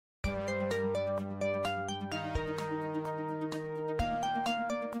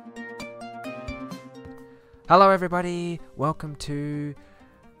Hello everybody, welcome to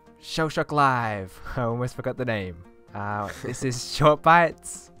Shellshock Live. I almost forgot the name. This is Short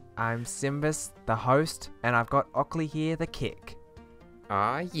Bytes. I'm Symbus, the host, and I've got Ockley here, the kick.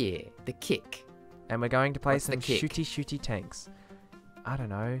 Ah yeah, the kick. And we're going to play What's the some kick? shooty tanks. I don't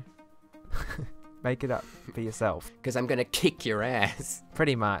know. Make it up for yourself. Because I'm gonna kick your ass.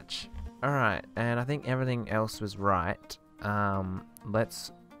 Pretty much. Alright, and I think everything else was right.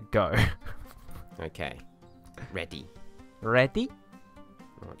 Let's go. Okay. Ready. Ready?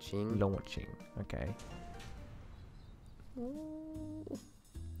 Launching. Launching. Okay.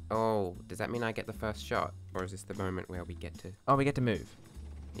 Oh, does that mean I get the first shot? Or is this the moment where we get to... Oh, we get to move.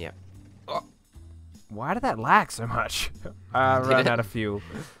 Yeah. Oh. Why did that lag so much? I ran out of fuel.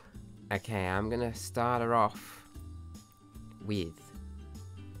 Okay, I'm gonna start her off with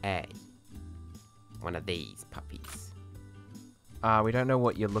one of these puppies. We don't know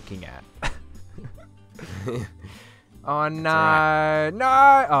what you're looking at. Oh no, right.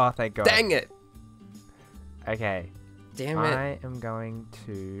 no! Oh, thank God. Dang it! Okay. Damn it. I am going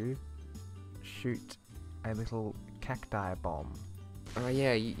to shoot a little cacti bomb. Oh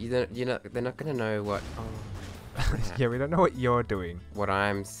yeah, they're not gonna know what... Oh, Yeah, we don't know what you're doing. what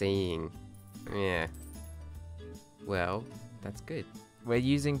I'm seeing. Yeah. Well, that's good. We're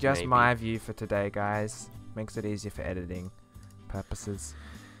using just Maybe. my view for today, guys. Makes it easier for editing purposes.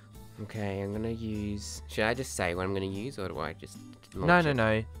 Okay, I'm gonna use... Should I just say what I'm gonna use, or do I just launch it?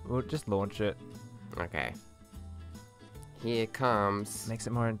 No. We'll just launch it. Okay. Here comes... Makes it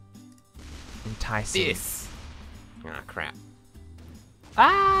more enticing. this! Ah, crap.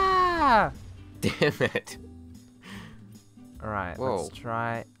 Ah! Damn it. Alright, Whoa. let's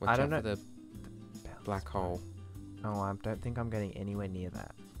try... Watch I don't out know... for the black hole. Oh, I don't think I'm getting anywhere near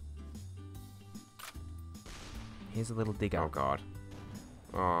that. Here's a little digger. Oh, God.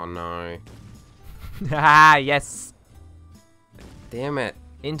 Oh, no. Ah, yes! Damn it.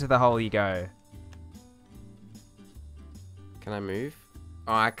 Into the hole you go. Can I move?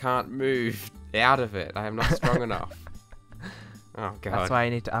 Oh, I can't move out of it. I am not strong enough. Oh, God. That's why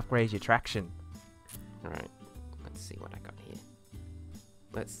you need to upgrade your traction. Alright. Let's see what I got here.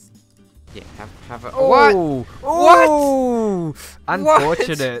 Let's... Yeah, have a... Oh! What? Oh!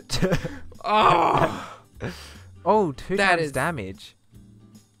 Unfortunate. Oh! Oh, 2 That times is- damage.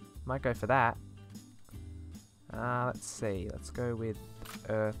 Might go for that. Let's see. Let's go with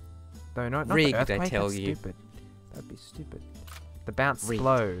Earth. No, not the Rigged, I earthquake. tell That's you. stupid. That'd be stupid. The bounce Rigged.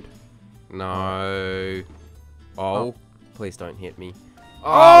 explode. No. Oh. Please don't hit me.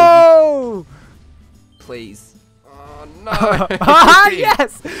 Oh! Please. Oh, no. Ah,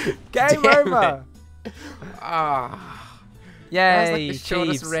 yes! Game Damn over! Ah. Yay! That was like the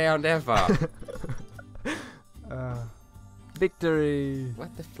shortest Chiefs. round ever. Victory!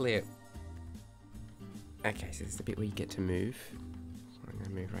 What the flip? Okay, so this is the bit where you get to move. I'm gonna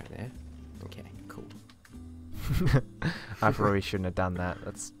move right there. Okay, cool. I probably shouldn't have done that.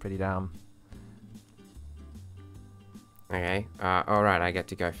 That's pretty dumb. Okay. Alright, I get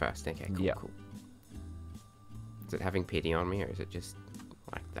to go first. Okay, cool, Yeah. cool. Is it having pity on me, or is it just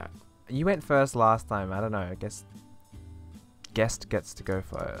like that? You went first last time. I don't know. I guess guest gets to go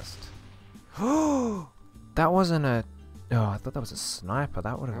first. Oh, that wasn't a... Oh, I thought that was a sniper.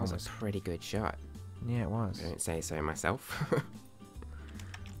 That would have That was been a pretty good shot. Yeah, it was. I don't say so myself.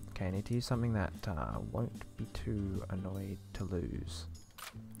 Okay, I need to use something that won't be too annoyed to lose.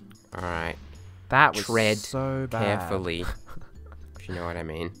 Alright. That was Tread so bad. carefully. If you know what I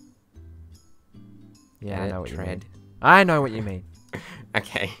mean. Yeah, Get I it? know what you mean. Tread. I know what you mean.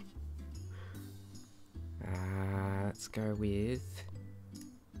 Okay. Let's go with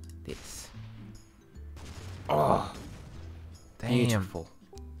this. Oh, Damn. beautiful.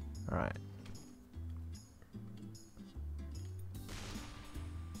 Alright.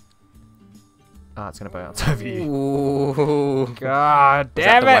 Oh, it's gonna bounce over you. Ooh. God Was damn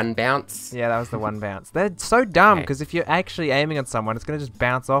that the it! one bounce? Yeah, that was the one bounce. They're so dumb Okay. because if you're actually aiming at someone, it's gonna just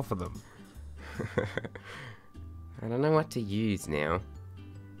bounce off of them. I don't know what to use now.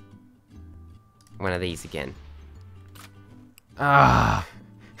 One of these again. Ah.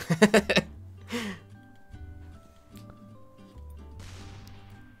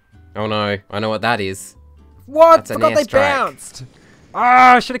 Oh no, I know what that is. What? That's an Forgot they airstrike. bounced.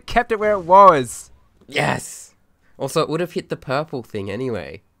 Ah, I should have kept it where it was. Yes! Also, it would have hit the purple thing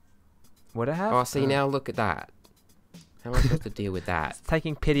anyway. Would it have? Oh, see, now look at that. How am I supposed to deal with that? It's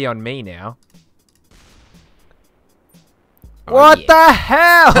taking pity on me now. Oh, What yeah. the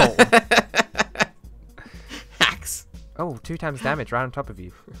hell? Hacks! Oh, 2 times damage right on top of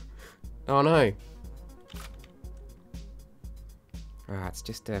you. Oh no. Ah, it's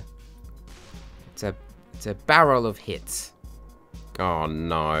just a... It's a It's a barrel of hits. Oh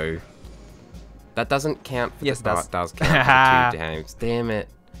no. That doesn't count for Yes, the... it Oh, does. it does count for the 2 times. Damn it.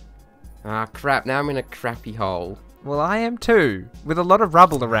 Ah, crap. Now I'm in a crappy hole. Well, I am too, with a lot of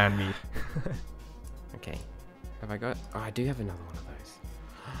rubble around me. Okay. Have I got... Oh, I do have another one of those.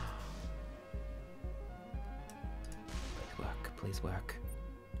 Please work. Please work.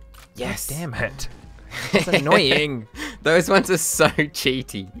 Yes! God damn it. It's annoying. Those ones are so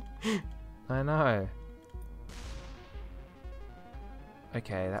cheaty. I know.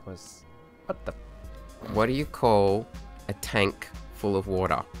 Okay, that was... What the... What do you call a tank full of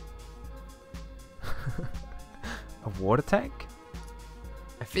water? A water tank?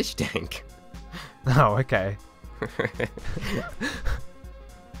 A fish tank. Oh, okay.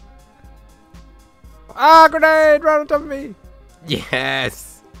 Ah, grenade! Right on top of me!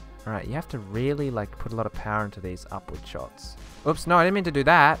 Yes! Alright, you have to really, like, put a lot of power into these upward shots. Oops, no, I didn't mean to do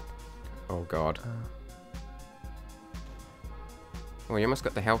that. Oh god. Well, you almost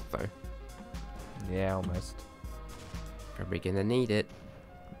got the health though. Yeah, almost. Probably gonna need it.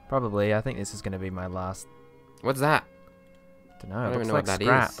 Probably. I think this is going to be my last... What's that? Dunno, I it don't looks even know like what that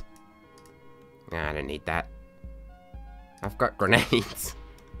scrap. is. Nah, I don't need that. I've got grenades.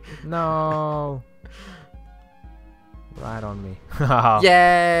 No! Right on me.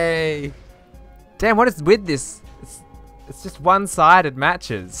 Yay! Damn, what is with this? It's just one-sided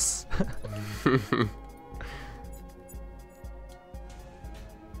matches.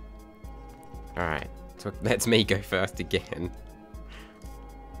 Alright, so let's me go first again.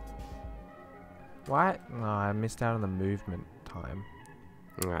 Why? Oh, I missed out on the movement time.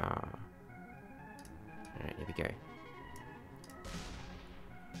 Ah. Alright, here we go.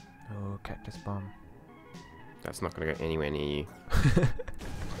 Oh, cactus bomb. That's not gonna go anywhere near you.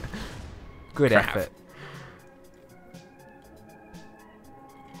 Good Crap. effort.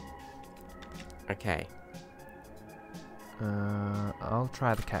 Okay. I'll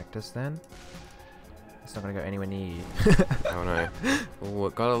try the cactus then. It's not gonna go anywhere near you. Oh no. Oh,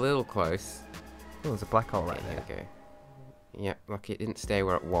 it got a little close. Oh, there's a black hole right Okay, there. here we go. Yep, lucky it didn't stay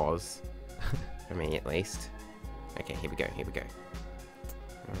where it was. For me, at least. Okay, here we go, here we go.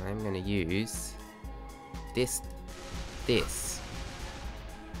 I'm gonna use... this.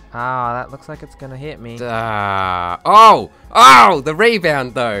 Ah, that looks like it's gonna hit me. Oh! Oh! The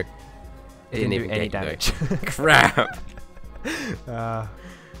rebound, though! It didn't do any get you, damage. though. Crap! Uh,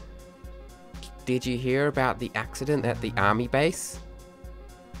 Did you hear about the accident at the army base?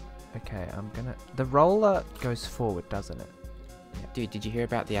 okay, I'm gonna... The roller goes forward, doesn't it? Dude, did you hear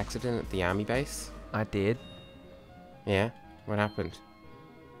about the accident at the army base? I did. Yeah? What happened?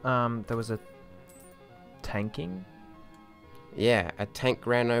 There was a... tanking? Yeah, a tank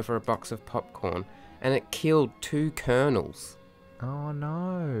ran over a box of popcorn and it killed 2 colonels. Oh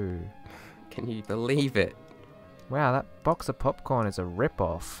no. Can you believe it? Wow, that box of popcorn is a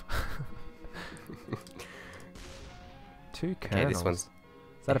rip-off. 2 Okay, kernels. this one's...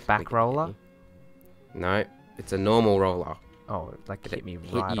 Is that a back roller? No, it's a normal roller. Oh, like it hit me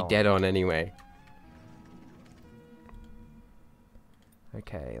Hit right you on. dead on anyway.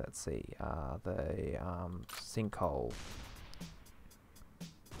 Okay, let's see. The sinkhole.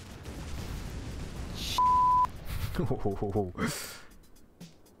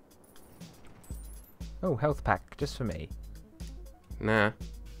 Oh, health pack just for me. Nah.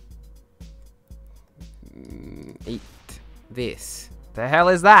 Eat this. The hell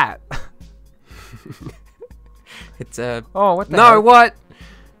is that? It's a... Oh, what the No, hell? what?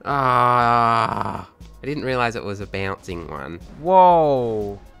 Ah, I didn't realize it was a bouncing one.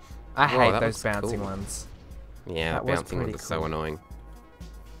 Whoa. I Whoa, hate that those looks bouncing cool. ones. Yeah, That the was bouncing ones pretty are so cool. annoying.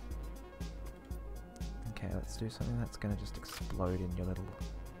 Okay, let's do something that's gonna just explode in your little...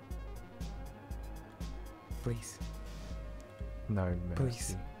 Please. No mercy.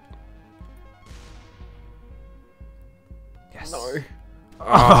 Please. Yes. No.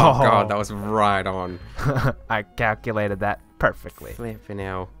 Oh, God, that was right on. I calculated that perfectly. Flipping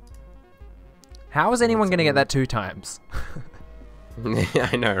hell. How is anyone gonna get that 2 times?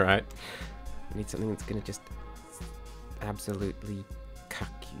 I know, right? I need something that's gonna just absolutely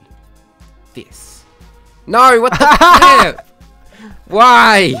cuck you. This. No, what the flip?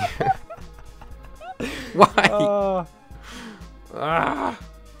 Why? Why? Oh. Ah.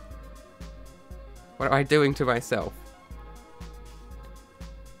 What am I doing to myself?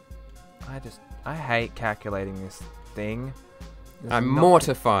 I hate calculating this thing. I'm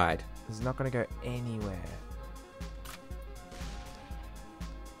mortified. It's not gonna go anywhere.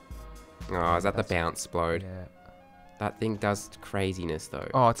 Oh, is that the That's- bounce explode? Yeah. That thing does craziness though.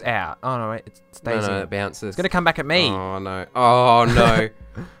 Oh, it's out. Oh no, wait, it no, stays no, in. it bounces. It's gonna come back at me. Oh no. Oh no.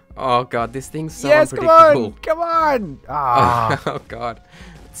 Oh god, this thing's so Yes, come unpredictable. on! Come on! Ah. Oh god.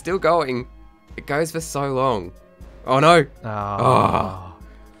 It's still going. It goes for so long. Oh no! Oh.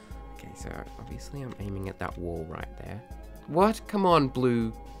 Okay, so obviously I'm aiming at that wall right there. What? Come on,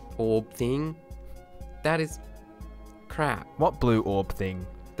 blue orb thing. That is crap. What blue orb thing?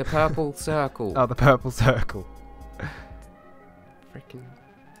 The purple circle. Oh, the purple circle. Freaking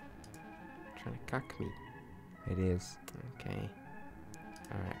trying to cuck me. It is. Okay.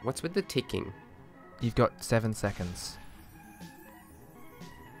 Alright, what's with the ticking? You've got 7 seconds.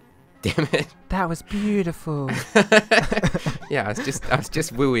 Damn it. That was beautiful. Yeah, I was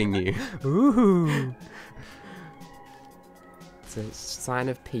just wooing you. Ooh. It's a sign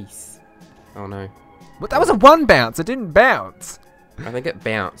of peace. Oh no. What? That was a 1 bounce. It didn't bounce. I think it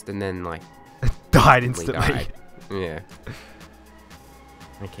bounced and then like Died instantly instantly. died. Yeah.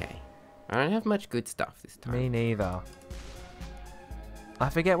 Okay. I don't have much good stuff this time. Me neither. I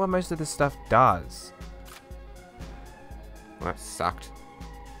forget what most of this stuff does. Well, that sucked.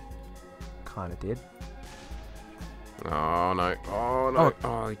 Kinda did. Oh no. Oh no.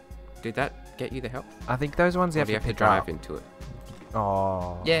 Oh, did that get you the health? I think those ones you Or do you have to have to pick drive up. into it?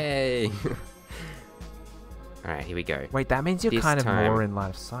 Oh. Yay! Alright, here we go. Wait, that means you're This kind of time- more in line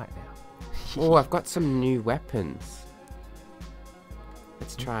of sight now. Oh, I've got some new weapons.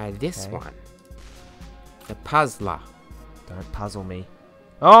 Let's try this Okay. one. The puzzler. Don't puzzle me.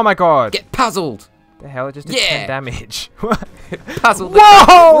 Oh my god! Get puzzled! The hell, it just did Yeah! 10 damage. What? Puzzle.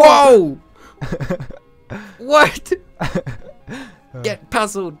 Whoa! Whoa! What? Get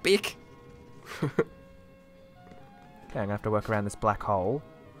puzzled, Bick. Okay, I'm gonna have to work around this black hole.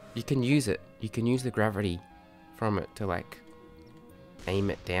 You can use it. You can use the gravity from it to like aim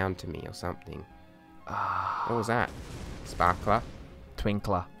it down to me or something. Ah, What was that? Sparkler?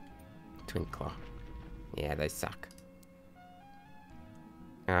 Twinkler. Twinkler. Yeah, they suck.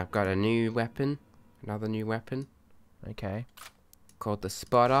 And I've got a new weapon. Another new weapon. Okay. Called the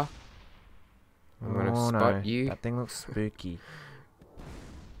Spotter. I'm gonna Oh spot no, you. that thing looks spooky.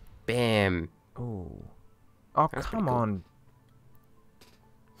 Bam. Ooh. Oh, That's come pretty cool. on.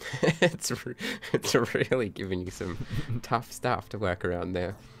 it's really giving you some tough stuff to work around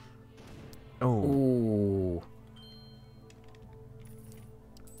there. Ooh. Ooh.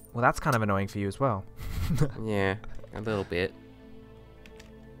 Well, that's kind of annoying for you as well. Yeah, a little bit.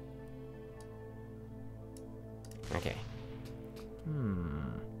 Okay.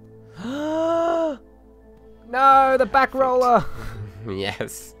 No, the back roller.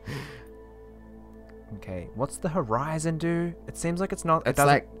 Yes. Okay, what's the horizon do? It seems like it's not. It It's doesn't.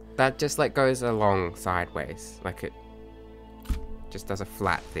 like that just like goes along sideways. Like it just does a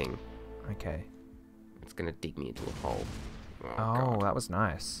flat thing. Okay. It's gonna dig me into a hole. Oh, Oh, god. that was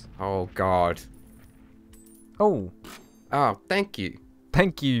nice. Oh god. Oh, Oh, thank you.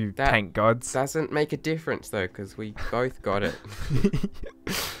 thank you, That- tank gods. Doesn't make a difference though, because we both got it.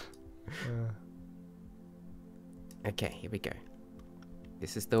 Okay, here we go.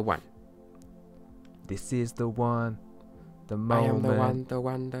 This is the one. This is the one. The I moment. am the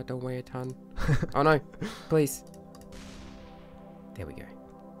one that don't weigh a ton. Oh no, please. There we go.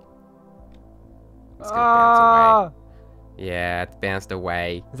 It's gonna bounce Ah! away. Yeah, it's bounced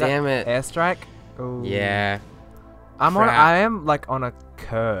away. Is that Damn it. Airstrike. Ooh. Yeah, I'm on. crap. I am like on a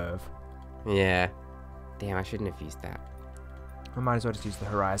curve. yeah. Damn, I shouldn't have used that. I might as well just use the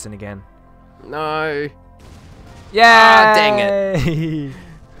horizon again. No. Yeah. dang it.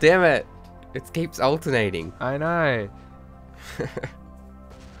 Damn it. It keeps alternating. I know.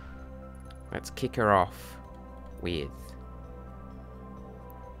 Let's kick her off with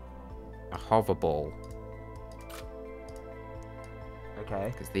a hover ball,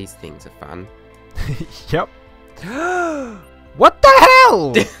 Okay. because these things are fun. Yep. What the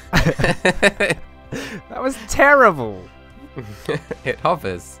hell? That was terrible. It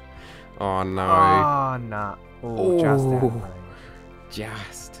hovers. Oh no. Oh, nah. Oh, just that Ooh. way.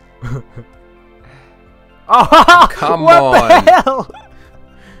 Just. Oh, Come what on. the hell?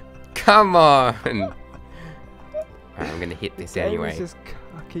 Come on. Alright, I'm gonna hit this Game anyway. is just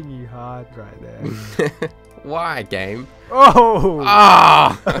cucking you hard right there. Why, game? Oh!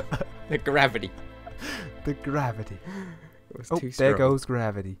 Ah! The gravity. The gravity. It was Oh, too strong. there goes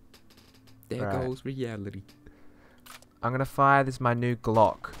gravity. There Right. goes reality. I'm gonna fire this my new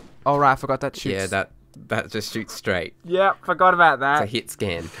Glock. Oh right, I forgot that shoots. Yeah, that just shoots straight. Yeah, forgot about It's a that. hit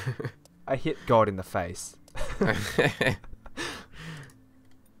scan. I hit God in the face.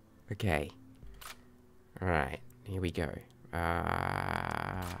 Okay. Alright, here we go.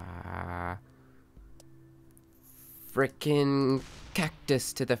 Frickin'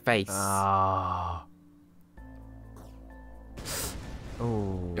 cactus to the face. Ah.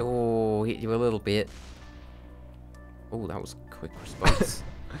 Oh. Oh, hit you a little bit. Oh, that was a quick response.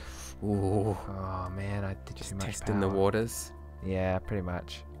 Ooh. Oh man, I did Just too much testing the power. waters. Yeah, pretty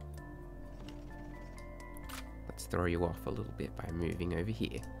much. Let's throw you off a little bit by moving over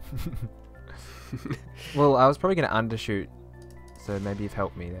here. Well, I was probably going to undershoot, so maybe you've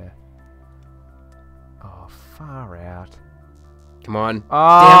helped me there. Oh, far out. Come on.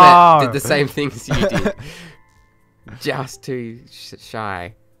 Oh! Damn it. Did the same thing as you did. Just too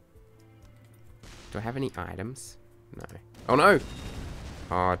shy. Do I have any items? No. Oh no!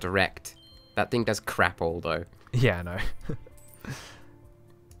 Oh, direct. That thing does crap all though. Yeah, I know.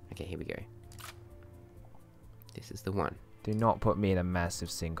 Okay, here we go. This is the one. Do not put me in a massive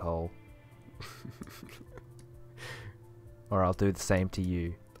sinkhole. Or I'll do the same to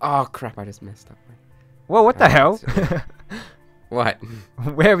you. Oh crap, I just messed up. Whoa, what the hell? What?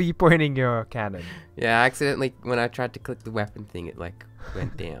 Where were you pointing your cannon? Yeah, I accidentally, when I tried to click the weapon thing, it like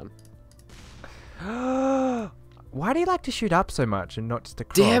went down. Why do you like to shoot up so much and not just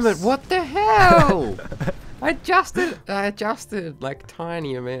across? Damn it, what the hell? I adjusted like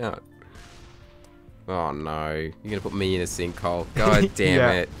tiny amount. Oh no, you're gonna put me in a sinkhole. God damn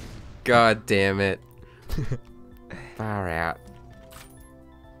Yeah. it. God damn it. Far out.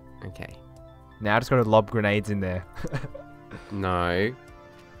 Okay. Now I just gotta lob grenades in there. No.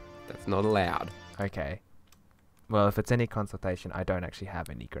 That's not allowed. Okay. Well, if it's any consultation, I don't actually have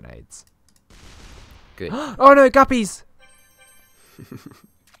any grenades. Good. Oh no, guppies!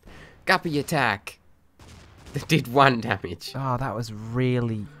 Guppy attack. That did 1 damage. Oh, that was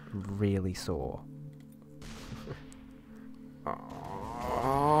really, really sore.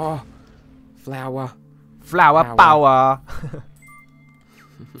 Oh. Flower. Flower Power. power!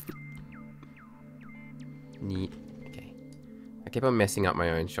 Neat. Okay. I keep on messing up my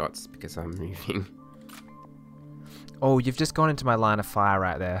own shots because I'm moving. Oh, you've just gone into my line of fire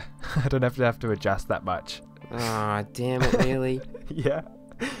right there. I don't have to adjust that much. Ah, damn it, really? Yeah.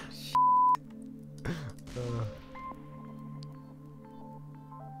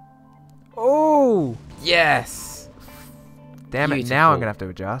 Oh! Yes! Damn it, now I'm Beautiful. gonna have to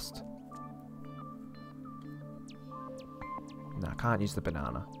adjust. No, I can't use the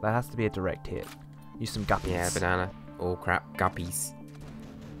banana. That has to be a direct hit. Use some guppies. Yeah, banana. Oh crap, guppies.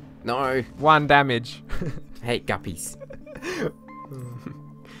 No! 1 damage. I hate guppies.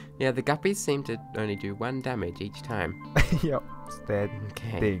 Yeah, the guppies seem to only do 1 damage each time. Yep, it's their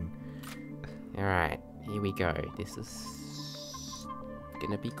Okay. thing. Alright, here we go. This is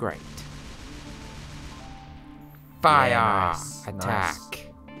gonna be great. Fire! nice,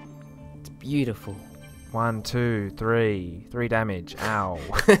 Attack! It's beautiful. 1, 2, 3. 3 damage. Ow.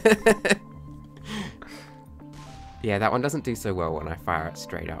 Yeah, that one doesn't do so well when I fire it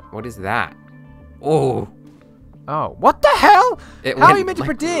straight up. What is that? Oh! Oh, what the hell? It How are went, you meant to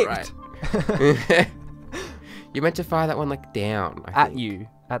like, predict? right. You meant to fire that one like down, I At think. you.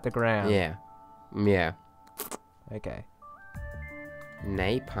 At the ground. Yeah. Yeah. Okay.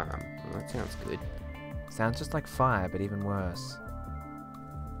 Napalm. Well, that sounds good. Sounds just like fire, but even worse.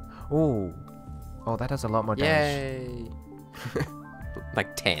 Ooh. Oh, that does a lot more damage. Yay!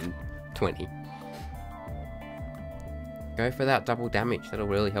 Like 10, 20. Go for that double damage. That'll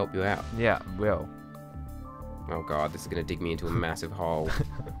really help you out. Yeah, will. Oh god, this is gonna dig me into a massive hole.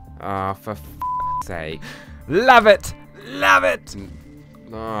 Ah, for f***'s sake. Love it! Love it!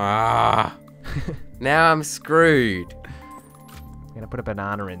 Ah. Now I'm screwed. I'm gonna put a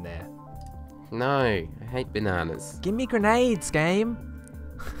banana in there. No, I hate bananas. Give me grenades, game!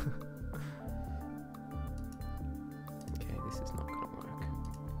 Okay, this is not gonna work.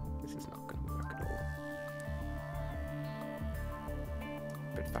 This is not gonna work at all.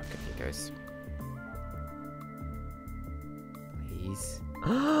 But fuck it, here goes. Please.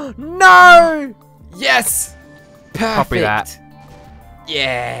 No! Yes! Perfect! Copy that.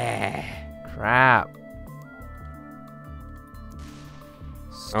 Yeah! Crap.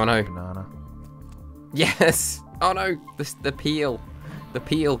 Oh no. Banana. Yes! Oh no! The peel. The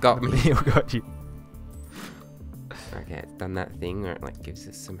peel got me. Neil got you. Okay, it's done that thing where it like gives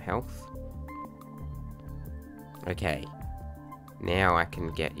us some health. Okay. Now I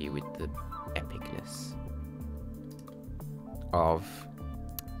can get you with the epicness of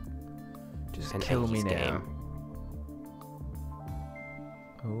Just an kill me 80s now. game.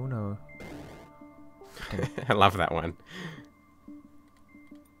 Oh no. I love that one.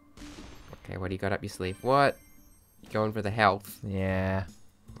 Okay, what do you got up your sleeve? What? You going for the health? Yeah,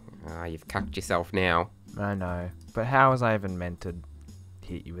 Ah, you've cucked yourself now. I know. But how was I even meant to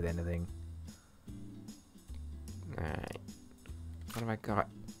hit you with anything? Alright. What have I got?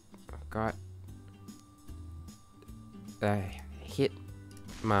 I've got... hit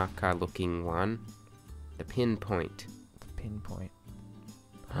marker looking one. The pinpoint. Pinpoint.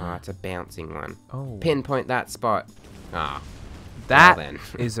 Oh, it's a bouncing one. Oh. Pinpoint that spot. Ah. That well then.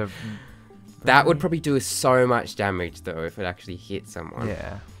 is a... That would probably do so much damage, though, if it actually hit someone.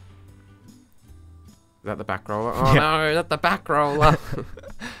 Yeah. Is that the back roller? Oh, Yeah. no, not the back roller.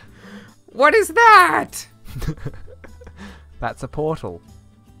 What is that? That's a portal.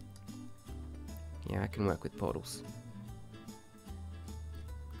 Yeah, I can work with portals.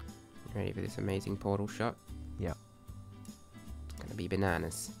 Ready for this amazing portal shot? Yep. It's gonna be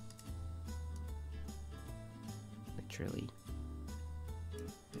bananas. Literally.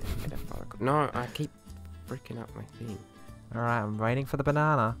 Metaphorical. No, I keep freaking up my thing. Alright, I'm waiting for the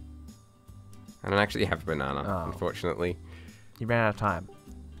banana. I don't actually have a banana, Oh. unfortunately. You ran out of time.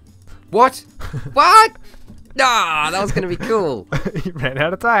 What? What? Ah, that was gonna be cool. You ran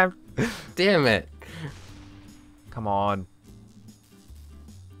out of time. Damn it. Come on.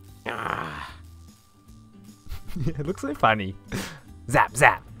 Ah. It looks so funny. Zap,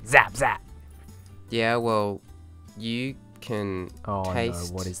 zap, zap, zap. Yeah, well, you can Oh taste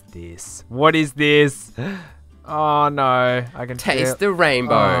no, what is this? What is this? Oh no, I can taste feel... the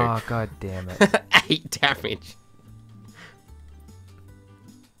rainbow. Oh god damn it. 8 damage.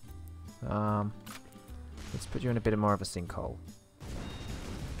 Let's put you in a bit more of a sinkhole.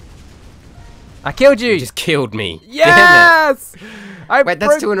 I killed you! You just killed me. Damn Yes! I Wait,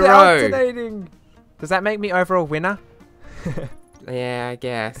 that's broke 2 in a the row. alternating. Does that make me overall winner? it. Yeah, I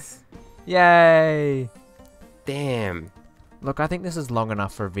guess. Yay! Damn. Look, I think this is long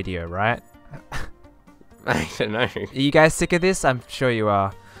enough for a video, right? I don't know. Are you guys sick of this? I'm sure you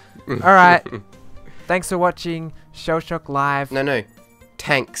are. Alright. Thanks for watching Shellshock Live. No.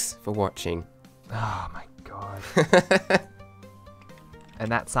 Thanks for watching. Oh my god.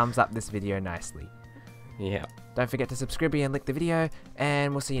 And that sums up this video nicely. Yeah. Don't forget to subscribe and like the video,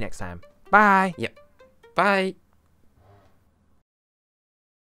 and we'll see you next time. Bye! Bye.